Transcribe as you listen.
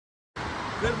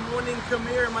Good morning,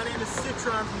 Camere. My name is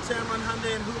Tameron from Tameron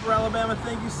Hyundai in Hoover, Alabama.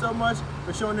 Thank you so much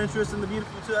for showing interest in the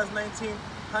beautiful 2019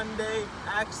 Hyundai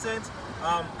Accent.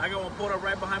 I got one pulled up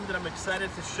right behind me that I'm excited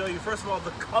to show you. First of all,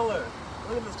 the color.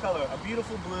 Look at this color. A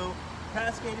beautiful blue,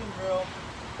 cascading grille.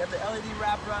 Got the LED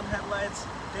wraparound headlights,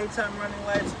 daytime running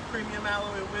lights, premium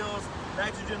alloy wheels,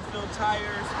 nitrogen-filled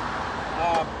tires.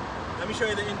 Let me show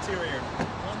you the interior.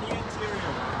 On the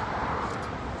interior,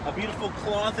 a beautiful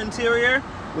cloth interior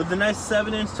with the nice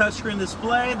 7-inch touchscreen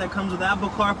display that comes with Apple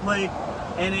CarPlay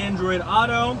and Android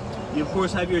Auto. You of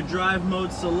course have your drive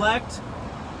mode select,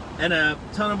 and a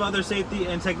ton of other safety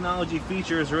and technology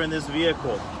features are in this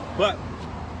vehicle. But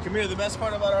come here, the best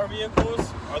part about our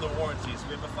vehicles are the warranties.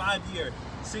 We have a 5-year,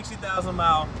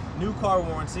 60,000-mile new car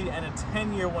warranty and a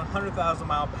 10-year,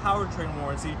 100,000-mile powertrain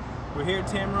warranty. We're here at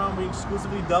Tameron. We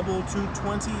exclusively double to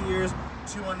 20 years,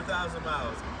 200,000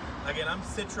 miles. Again, I'm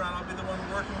Tameron. I'll be the one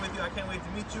working with you. I can't wait to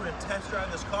meet you and test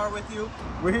drive this car with you.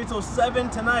 We're here till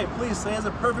 7 tonight. Please, today is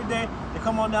a perfect day to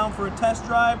come on down for a test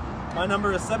drive. My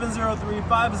number is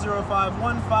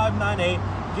 703-505-1598.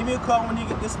 Give me a call when you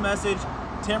get this message.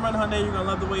 Tameron Hyundai, you're going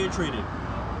to love the way you're treated.